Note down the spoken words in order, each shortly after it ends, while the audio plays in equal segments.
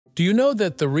Do you know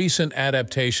that the recent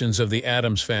adaptations of the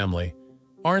Addams Family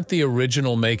aren't the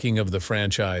original making of the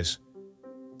franchise?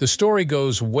 The story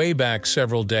goes way back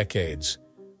several decades,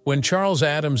 when Charles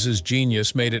Addams's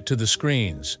genius made it to the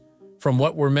screens, from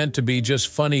what were meant to be just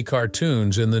funny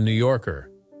cartoons in The New Yorker.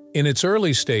 In its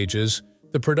early stages,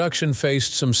 the production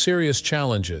faced some serious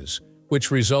challenges,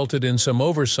 which resulted in some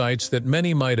oversights that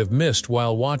many might have missed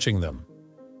while watching them.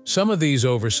 Some of these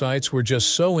oversights were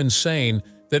just so insane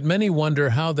that many wonder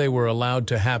how they were allowed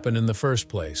to happen in the first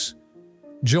place.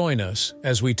 Join us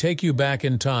as we take you back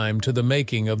in time to the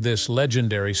making of this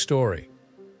legendary story.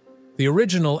 The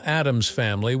original Addams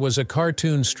Family was a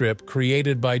cartoon strip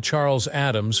created by Charles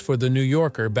Addams for The New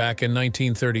Yorker back in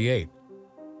 1938.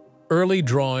 Early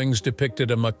drawings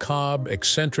depicted a macabre,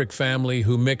 eccentric family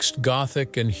who mixed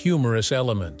gothic and humorous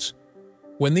elements.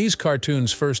 When these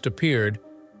cartoons first appeared,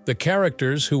 the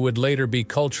characters, who would later be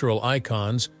cultural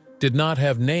icons, did not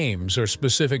have names or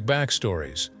specific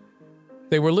backstories.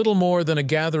 They were little more than a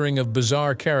gathering of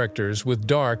bizarre characters with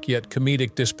dark yet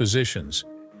comedic dispositions,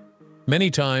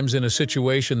 many times in a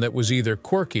situation that was either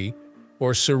quirky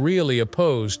or surreally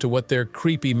opposed to what their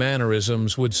creepy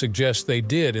mannerisms would suggest they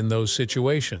did in those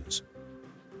situations.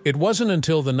 It wasn't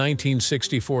until the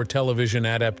 1964 television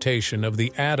adaptation of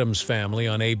The Addams Family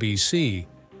on ABC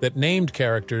that named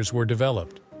characters were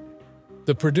developed.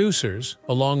 The producers,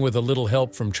 along with a little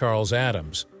help from Charles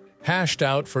Addams, hashed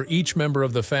out for each member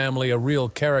of the family a real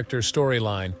character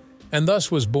storyline, and thus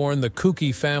was born the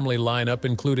kooky family lineup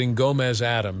including Gomez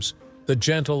Addams, the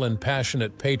gentle and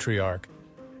passionate patriarch,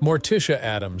 Morticia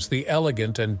Addams, the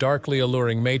elegant and darkly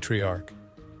alluring matriarch,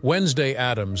 Wednesday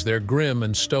Addams, their grim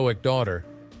and stoic daughter,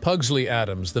 Pugsley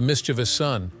Addams, the mischievous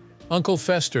son, Uncle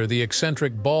Fester, the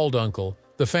eccentric bald uncle,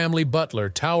 the family butler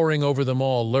towering over them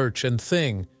all, Lurch, and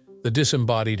Thing, the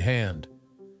disembodied hand.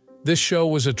 This show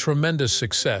was a tremendous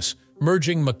success,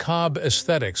 merging macabre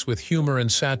aesthetics with humor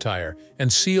and satire,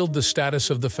 and sealed the status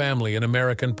of the family in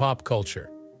American pop culture.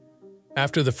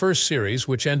 After the first series,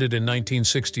 which ended in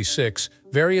 1966,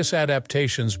 various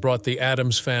adaptations brought the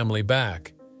Addams Family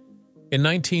back. In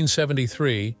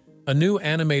 1973, a new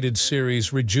animated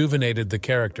series rejuvenated the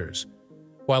characters,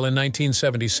 while in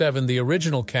 1977 the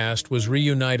original cast was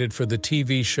reunited for the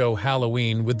TV show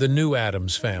Halloween with the new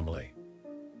Addams Family.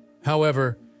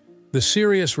 However, the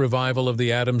serious revival of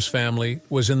the Addams Family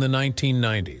was in the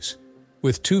 1990s,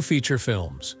 with two feature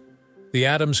films, The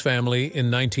Addams Family in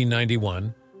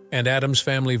 1991 and Addams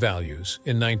Family Values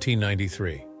in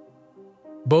 1993.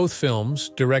 Both films,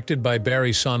 directed by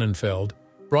Barry Sonnenfeld,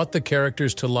 brought the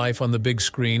characters to life on the big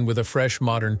screen with a fresh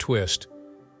modern twist,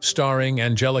 starring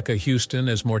Angelica Houston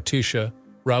as Morticia,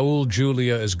 Raul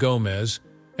Julia as Gomez,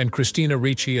 and Christina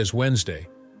Ricci as Wednesday.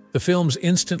 The films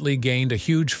instantly gained a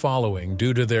huge following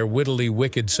due to their wittily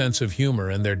wicked sense of humor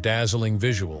and their dazzling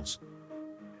visuals.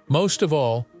 Most of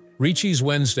all, Ricci's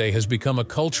Wednesday has become a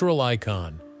cultural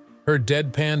icon. Her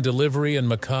deadpan delivery and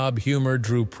macabre humor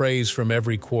drew praise from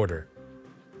every quarter.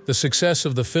 The success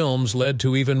of the films led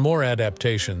to even more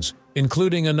adaptations,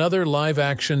 including another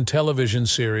live-action television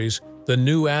series, The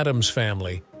New Addams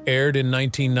Family, aired in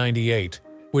 1998,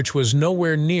 which was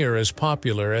nowhere near as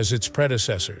popular as its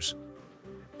predecessors.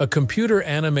 A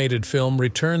computer-animated film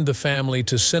returned the family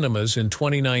to cinemas in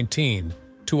 2019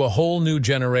 to a whole new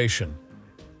generation.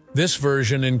 This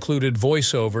version included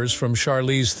voiceovers from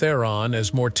Charlize Theron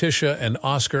as Morticia and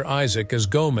Oscar Isaac as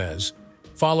Gomez,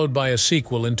 followed by a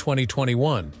sequel in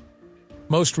 2021.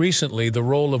 Most recently, the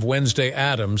role of Wednesday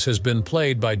Addams has been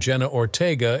played by Jenna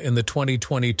Ortega in the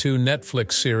 2022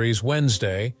 Netflix series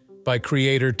Wednesday by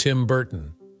creator Tim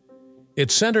Burton.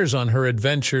 It centers on her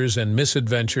adventures and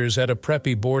misadventures at a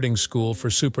preppy boarding school for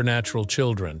supernatural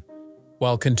children,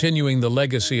 while continuing the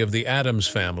legacy of the Addams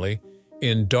Family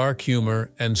in dark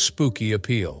humor and spooky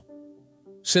appeal.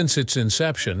 Since its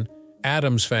inception,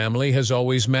 Addams Family has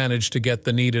always managed to get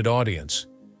the needed audience.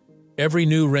 Every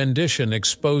new rendition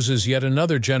exposes yet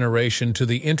another generation to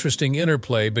the interesting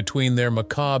interplay between their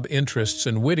macabre interests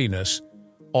and wittiness,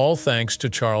 all thanks to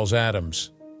Charles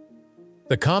Addams.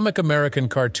 The comic American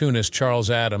cartoonist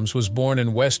Charles Addams was born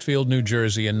in Westfield, New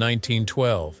Jersey in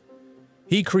 1912.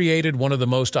 He created one of the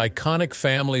most iconic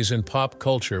families in pop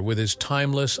culture with his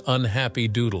timeless, unhappy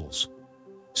doodles.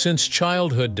 Since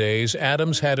childhood days,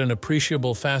 Addams had an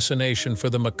appreciable fascination for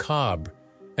the macabre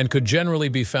and could generally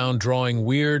be found drawing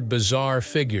weird, bizarre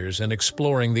figures and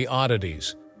exploring the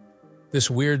oddities. This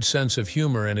weird sense of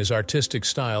humor and his artistic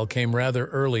style came rather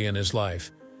early in his life,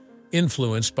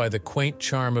 influenced by the quaint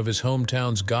charm of his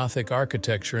hometown's Gothic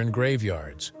architecture and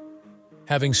graveyards.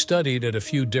 Having studied at a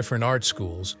few different art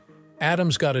schools,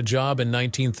 Addams got a job in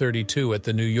 1932 at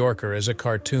The New Yorker as a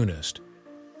cartoonist.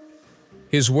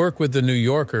 His work with The New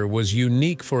Yorker was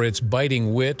unique for its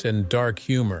biting wit and dark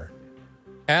humor.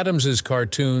 Addams's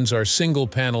cartoons are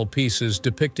single-panel pieces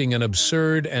depicting an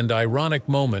absurd and ironic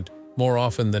moment, more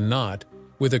often than not,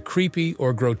 with a creepy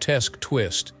or grotesque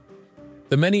twist.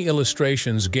 The many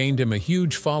illustrations gained him a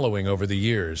huge following over the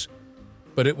years,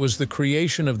 but it was the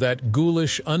creation of that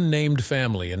ghoulish, unnamed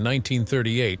family in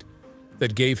 1938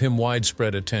 that gave him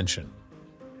widespread attention.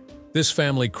 This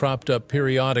family cropped up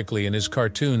periodically in his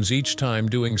cartoons, each time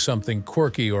doing something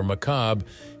quirky or macabre,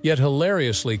 yet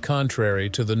hilariously contrary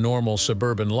to the normal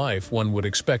suburban life one would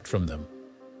expect from them.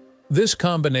 This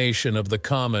combination of the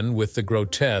common with the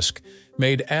grotesque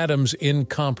made Addams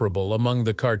incomparable among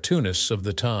the cartoonists of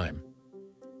the time.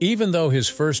 Even though his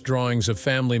first drawings of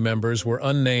family members were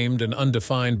unnamed and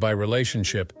undefined by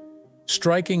relationship,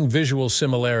 striking visual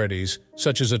similarities,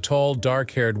 such as a tall,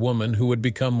 dark-haired woman who would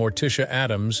become Morticia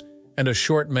Addams and a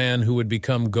short man who would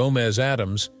become Gomez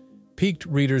Addams, piqued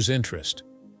readers' interest.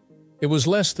 It was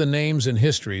less the names and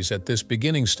histories at this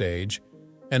beginning stage,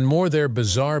 and more their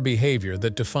bizarre behavior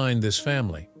that defined this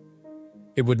family.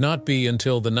 It would not be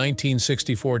until the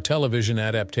 1964 television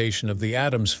adaptation of The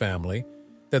Addams Family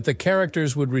that the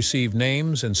characters would receive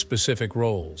names and specific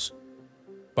roles.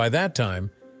 By that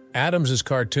time, Addams's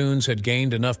cartoons had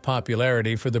gained enough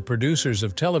popularity for the producers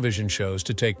of television shows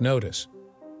to take notice.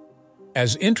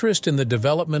 As interest in the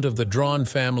development of the drawn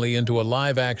family into a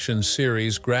live-action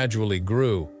series gradually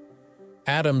grew,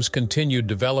 Addams continued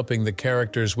developing the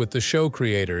characters with the show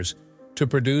creators to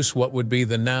produce what would be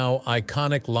the now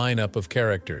iconic lineup of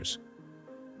characters.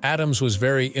 Addams was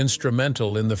very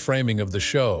instrumental in the framing of the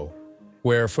show,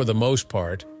 where, for the most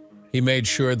part, he made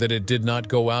sure that it did not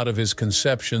go out of his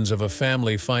conceptions of a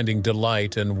family finding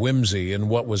delight and whimsy in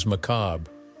what was macabre.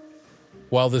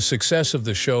 While the success of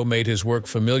the show made his work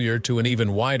familiar to an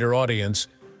even wider audience,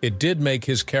 it did make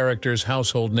his characters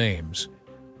household names.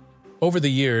 Over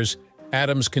the years,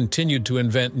 Addams continued to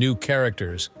invent new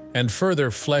characters and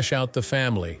further flesh out the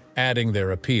family, adding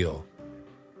their appeal.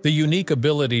 The unique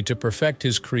ability to perfect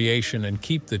his creation and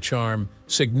keep the charm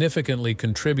significantly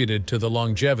contributed to the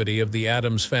longevity of the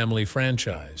Addams Family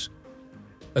franchise.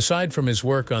 Aside from his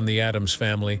work on the Addams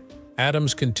Family,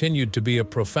 Addams continued to be a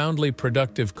profoundly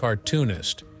productive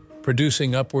cartoonist,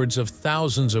 producing upwards of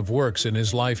thousands of works in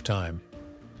his lifetime.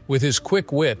 With his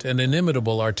quick wit and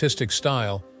inimitable artistic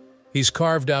style, he's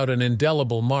carved out an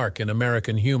indelible mark in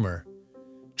American humor.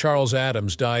 Charles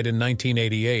Addams died in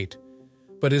 1988,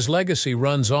 but his legacy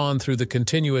runs on through the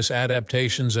continuous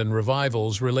adaptations and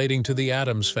revivals relating to the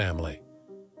Addams Family.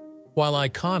 While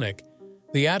iconic,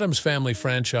 the Addams Family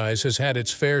franchise has had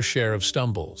its fair share of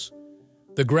stumbles.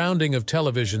 The grounding of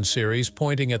television series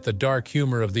pointing at the dark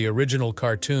humor of the original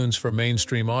cartoons for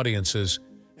mainstream audiences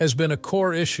has been a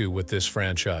core issue with this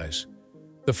franchise.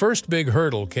 The first big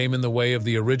hurdle came in the way of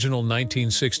the original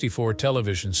 1964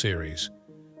 television series.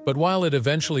 But while it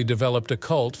eventually developed a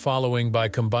cult following by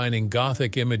combining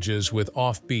gothic images with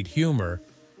offbeat humor,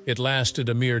 it lasted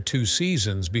a mere 2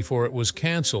 seasons before it was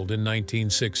canceled in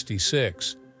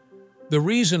 1966. The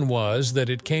reason was that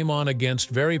it came on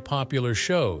against very popular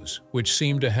shows, which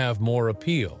seemed to have more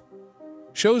appeal.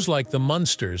 Shows like The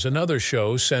Munsters and other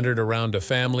shows centered around a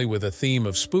family with a theme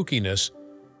of spookiness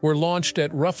were launched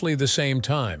at roughly the same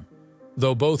time.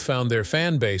 Though both found their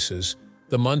fan bases,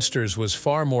 The Munsters was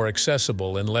far more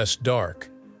accessible and less dark.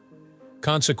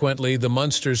 Consequently, The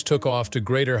Munsters took off to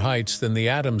greater heights than the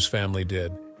Addams Family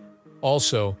did.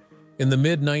 Also, in the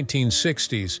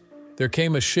mid-1960s, there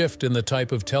came a shift in the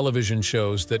type of television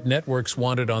shows that networks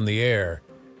wanted on the air,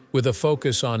 with a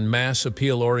focus on mass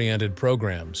appeal-oriented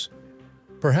programs.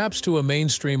 Perhaps to a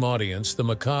mainstream audience, the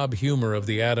macabre humor of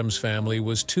the Addams Family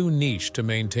was too niche to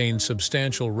maintain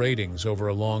substantial ratings over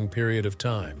a long period of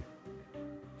time.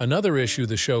 Another issue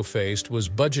the show faced was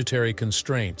budgetary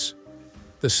constraints.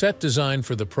 The set design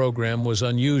for the program was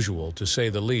unusual, to say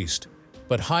the least,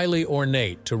 but highly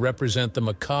ornate to represent the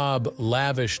macabre,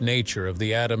 lavish nature of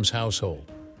the Addams household.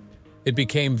 It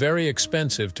became very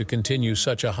expensive to continue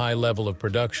such a high level of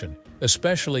production,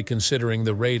 especially considering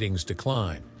the ratings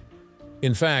decline.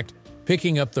 In fact,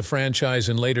 picking up the franchise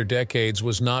in later decades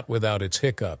was not without its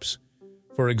hiccups.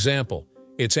 For example,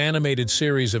 its animated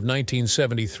series of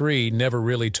 1973 never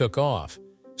really took off,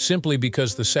 simply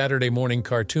because the Saturday morning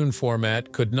cartoon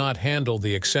format could not handle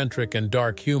the eccentric and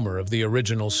dark humor of the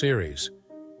original series.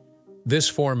 This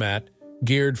format,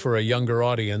 geared for a younger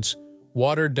audience,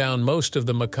 watered down most of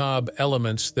the macabre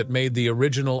elements that made the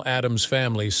original Addams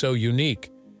Family so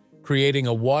unique, creating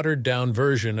a watered-down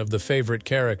version of the favorite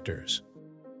characters.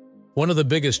 One of the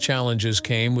biggest challenges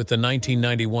came with the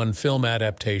 1991 film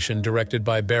adaptation directed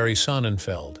by Barry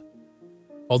Sonnenfeld.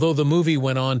 Although the movie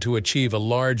went on to achieve a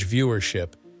large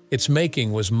viewership, its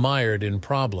making was mired in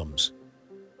problems.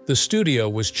 The studio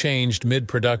was changed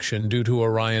mid-production due to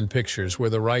Orion Pictures, where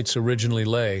the rights originally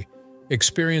lay,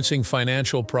 experiencing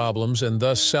financial problems and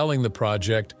thus selling the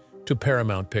project to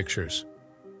Paramount Pictures.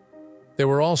 There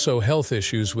were also health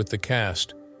issues with the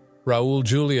cast. Raul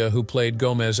Julia, who played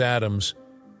Gomez Addams,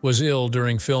 was ill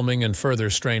during filming and further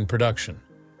strained production.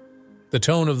 The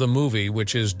tone of the movie,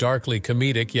 which is darkly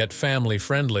comedic yet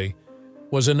family-friendly,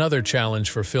 was another challenge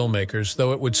for filmmakers,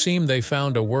 though it would seem they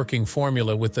found a working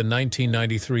formula with the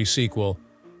 1993 sequel,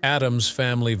 Addams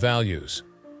Family Values.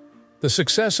 The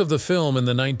success of the film in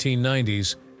the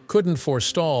 1990s couldn't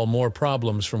forestall more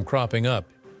problems from cropping up.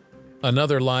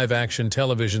 Another live-action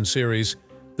television series,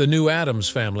 The New Addams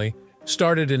Family,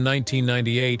 started in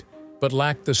 1998 but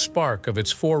lacked the spark of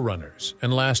its forerunners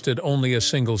and lasted only a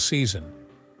single season.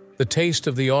 The taste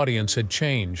of the audience had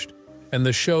changed, and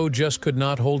the show just could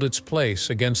not hold its place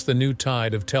against the new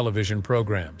tide of television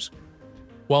programs.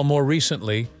 While more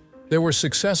recently, there were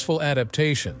successful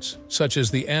adaptations, such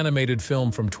as the animated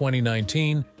film from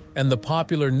 2019 and the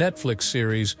popular Netflix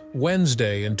series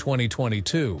Wednesday in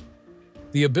 2022.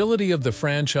 The ability of the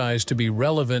franchise to be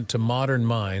relevant to modern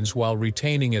minds while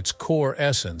retaining its core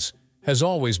essence has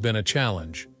always been a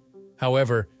challenge.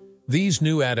 However, these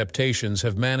new adaptations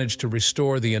have managed to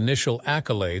restore the initial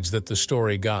accolades that the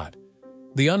story got.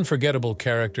 The unforgettable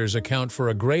characters account for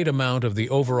a great amount of the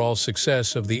overall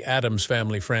success of the Addams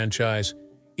Family franchise,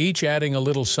 each adding a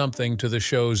little something to the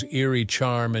show's eerie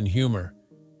charm and humor.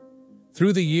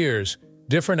 Through the years,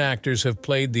 different actors have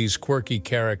played these quirky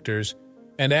characters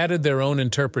and added their own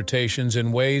interpretations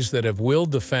in ways that have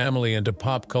willed the family into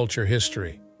pop culture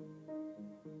history.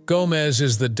 Gomez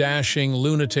is the dashing,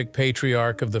 lunatic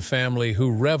patriarch of the family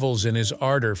who revels in his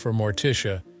ardor for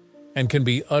Morticia and can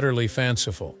be utterly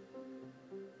fanciful.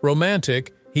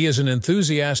 Romantic, he is an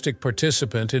enthusiastic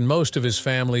participant in most of his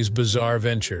family's bizarre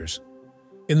ventures.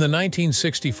 In the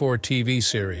 1964 TV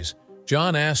series,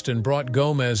 John Astin brought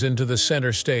Gomez into the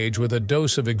center stage with a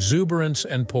dose of exuberance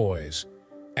and poise.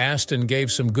 Astin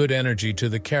gave some good energy to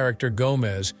the character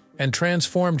Gomez and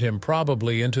transformed him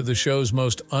probably into the show's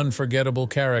most unforgettable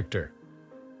character.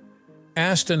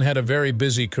 Astin had a very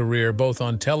busy career both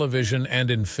on television and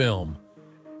in film,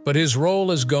 but his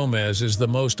role as Gomez is the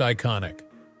most iconic.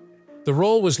 The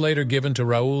role was later given to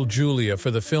Raul Julia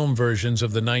for the film versions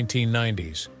of the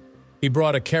 1990s. He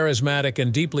brought a charismatic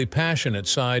and deeply passionate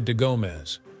side to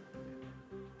Gomez.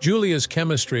 Julia's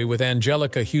chemistry with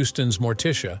Anjelica Huston's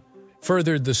Morticia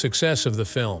furthered the success of the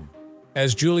film,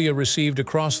 as Julia received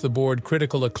across-the-board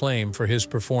critical acclaim for his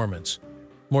performance.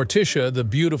 Morticia, the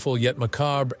beautiful yet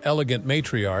macabre, elegant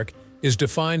matriarch, is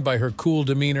defined by her cool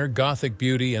demeanor, gothic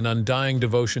beauty, and undying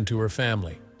devotion to her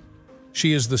family.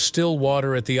 She is the still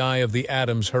water at the eye of the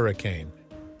Addams hurricane.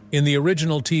 In the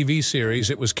original TV series,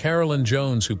 it was Carolyn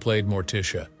Jones who played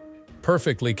Morticia,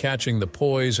 perfectly catching the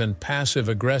poise and passive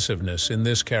aggressiveness in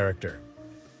this character.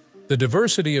 The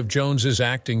diversity of Jones's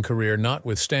acting career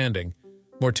notwithstanding,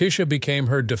 Morticia became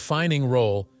her defining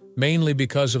role mainly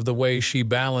because of the way she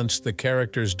balanced the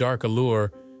character's dark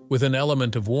allure with an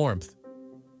element of warmth.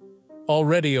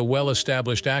 Already a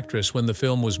well-established actress when the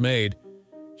film was made,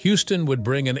 Huston would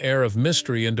bring an air of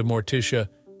mystery into Morticia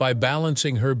by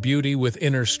balancing her beauty with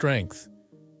inner strength.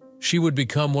 She would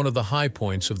become one of the high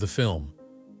points of the film.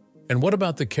 And what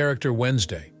about the character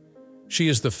Wednesday? She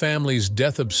is the family's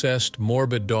death-obsessed,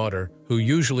 morbid daughter who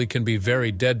usually can be very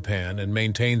deadpan and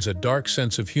maintains a dark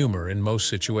sense of humor in most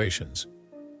situations.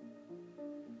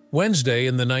 Wednesday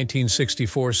in the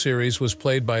 1964 series was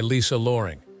played by Lisa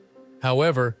Loring.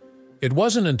 However, it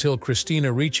wasn't until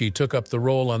Christina Ricci took up the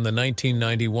role on the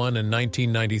 1991 and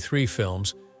 1993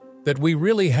 films that we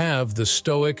really have the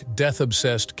stoic,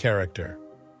 death-obsessed character.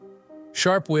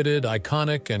 Sharp-witted,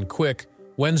 iconic, and quick,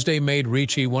 Wednesday made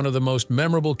Ricci one of the most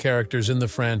memorable characters in the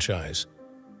franchise.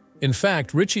 In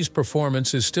fact, Ricci's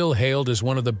performance is still hailed as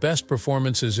one of the best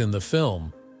performances in the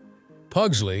film.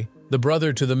 Pugsley, the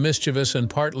brother to the mischievous and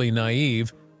partly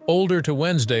naive, older to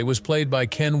Wednesday, was played by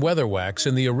Ken Weatherwax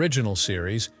in the original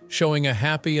series, showing a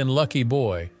happy and lucky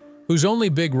boy, whose only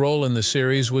big role in the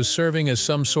series was serving as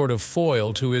some sort of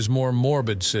foil to his more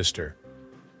morbid sister.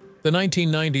 The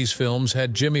 1990s films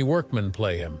had Jimmy Workman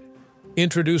play him,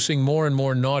 introducing more and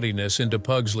more naughtiness into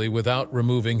Pugsley without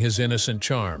removing his innocent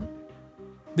charm.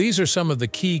 These are some of the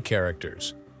key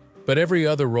characters, but every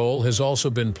other role has also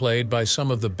been played by some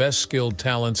of the best skilled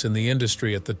talents in the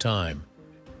industry at the time.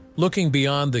 Looking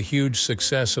beyond the huge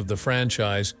success of the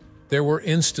franchise, there were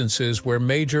instances where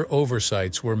major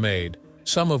oversights were made,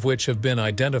 some of which have been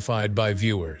identified by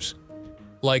viewers.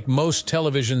 Like most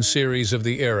television series of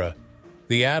the era,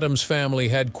 the Addams family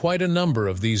had quite a number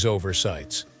of these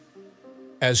oversights.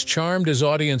 As charmed as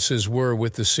audiences were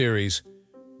with the series,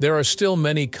 there are still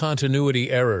many continuity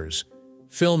errors,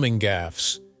 filming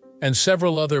gaffes, and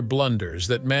several other blunders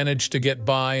that managed to get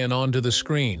by and onto the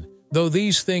screen. Though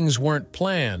these things weren't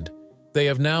planned, they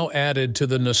have now added to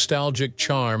the nostalgic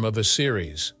charm of a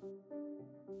series.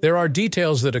 There are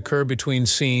details that occur between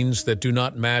scenes that do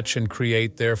not match and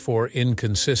create, therefore,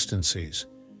 inconsistencies.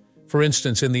 For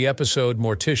instance, in the episode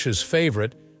Morticia's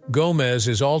Favorite, Gomez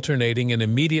is alternating in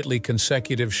immediately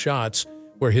consecutive shots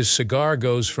where his cigar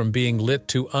goes from being lit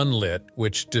to unlit,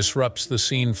 which disrupts the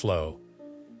scene flow.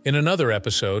 In another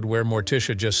episode where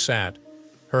Morticia just sat,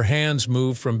 her hands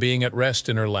moved from being at rest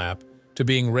in her lap to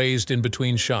being raised in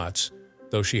between shots,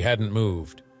 though she hadn't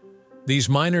moved. These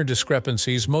minor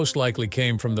discrepancies most likely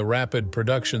came from the rapid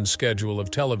production schedule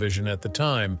of television at the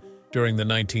time, during the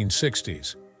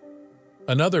 1960s.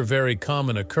 Another very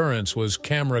common occurrence was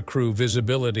camera crew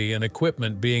visibility and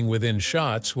equipment being within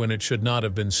shots when it should not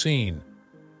have been seen.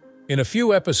 In a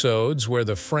few episodes where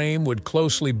the frame would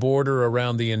closely border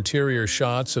around the interior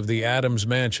shots of the Addams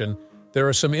mansion, there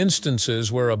are some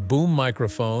instances where a boom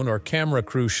microphone or camera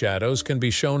crew shadows can be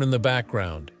shown in the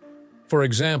background. For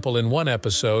example, in one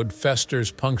episode,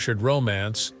 Fester's Punctured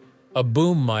Romance, a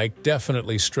boom mic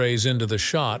definitely strays into the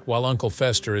shot while Uncle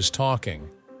Fester is talking.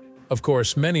 Of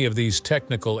course, many of these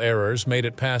technical errors made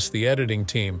it past the editing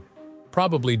team,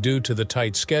 probably due to the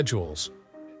tight schedules.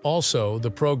 Also, the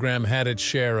program had its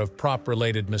share of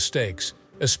prop-related mistakes,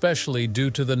 especially due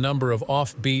to the number of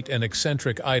offbeat and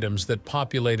eccentric items that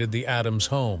populated the Addams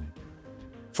home.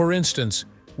 For instance,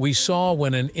 we saw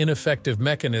when an ineffective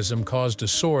mechanism caused a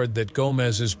sword that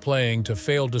Gomez is playing to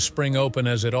fail to spring open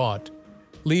as it ought,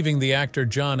 leaving the actor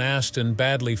John Astin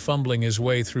badly fumbling his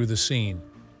way through the scene.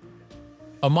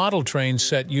 A model train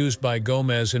set used by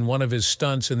Gomez in one of his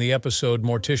stunts in the episode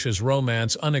Morticia's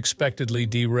Romance unexpectedly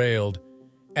derailed,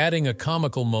 adding a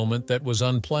comical moment that was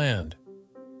unplanned.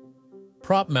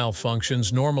 Prop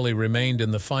malfunctions normally remained in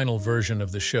the final version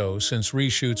of the show since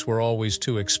reshoots were always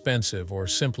too expensive or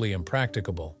simply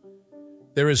impracticable.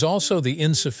 There is also the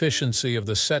insufficiency of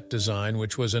the set design,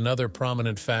 which was another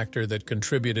prominent factor that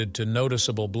contributed to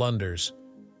noticeable blunders.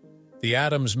 The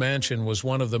Addams mansion was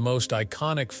one of the most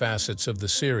iconic facets of the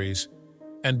series,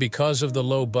 and because of the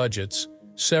low budgets,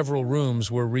 several rooms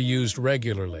were reused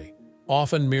regularly,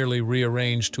 often merely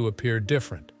rearranged to appear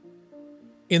different.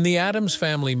 In The Addams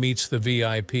Family Meets the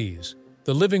VIPs,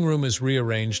 the living room is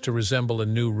rearranged to resemble a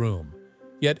new room,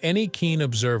 yet any keen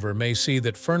observer may see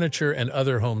that furniture and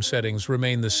other home settings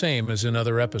remain the same as in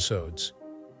other episodes.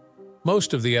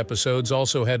 Most of the episodes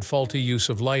also had faulty use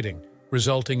of lighting,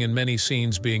 resulting in many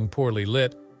scenes being poorly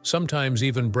lit, sometimes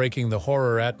even breaking the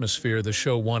horror atmosphere the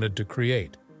show wanted to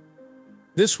create.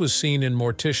 This was seen in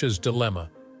Morticia's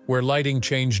Dilemma, where lighting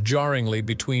changed jarringly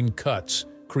between cuts,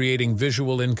 creating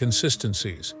visual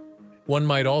inconsistencies. One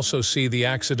might also see the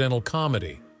accidental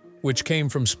comedy, which came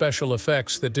from special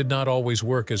effects that did not always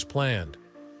work as planned.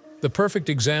 The perfect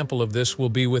example of this will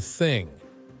be with Thing,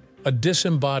 a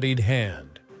disembodied hand.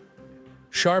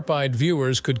 Sharp-eyed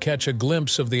viewers could catch a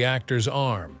glimpse of the actor's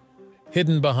arm,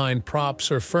 hidden behind props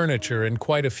or furniture in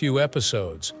quite a few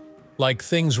episodes, like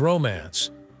Thing's Romance,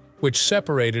 which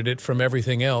separated it from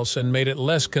everything else and made it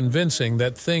less convincing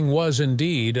that Thing was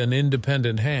indeed an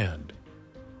independent hand.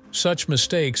 Such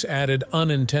mistakes added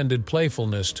unintended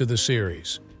playfulness to the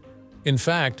series. In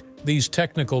fact, these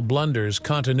technical blunders,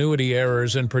 continuity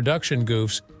errors, and production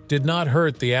goofs did not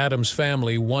hurt the Addams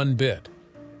family one bit.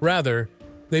 Rather,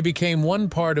 they became one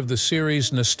part of the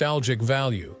series' nostalgic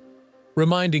value,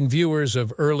 reminding viewers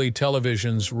of early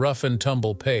television's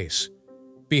rough-and-tumble pace.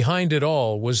 Behind it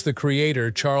all was the creator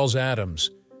Charles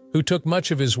Addams, who took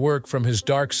much of his work from his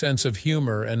dark sense of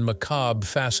humor and macabre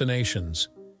fascinations.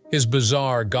 His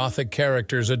bizarre, gothic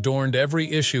characters adorned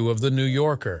every issue of The New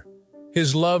Yorker.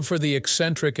 His love for the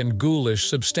eccentric and ghoulish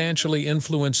substantially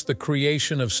influenced the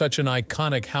creation of such an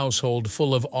iconic household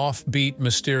full of offbeat,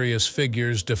 mysterious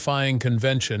figures defying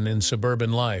convention in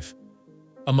suburban life.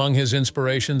 Among his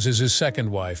inspirations is his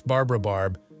second wife, Barbara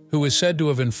Barb, who is said to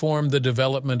have informed the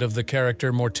development of the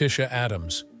character Morticia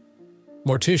Addams.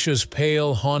 Morticia's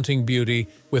pale, haunting beauty,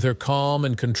 with her calm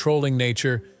and controlling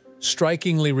nature,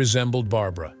 strikingly resembled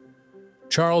Barbara.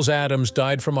 Charles Addams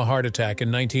died from a heart attack in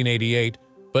 1988,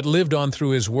 but lived on through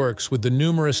his works with the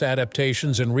numerous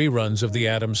adaptations and reruns of The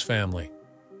Addams Family.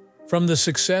 From the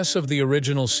success of the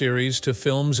original series to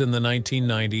films in the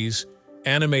 1990s,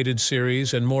 animated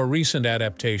series, and more recent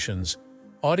adaptations,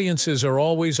 audiences are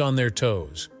always on their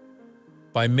toes.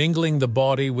 By mingling the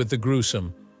bawdy with the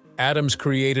gruesome, Addams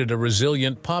created a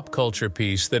resilient pop culture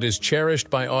piece that is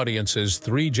cherished by audiences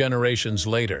 3 generations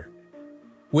later.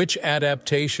 Which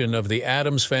adaptation of the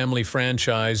Addams Family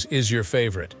franchise is your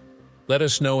favorite? Let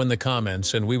us know in the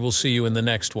comments, and we will see you in the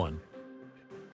next one.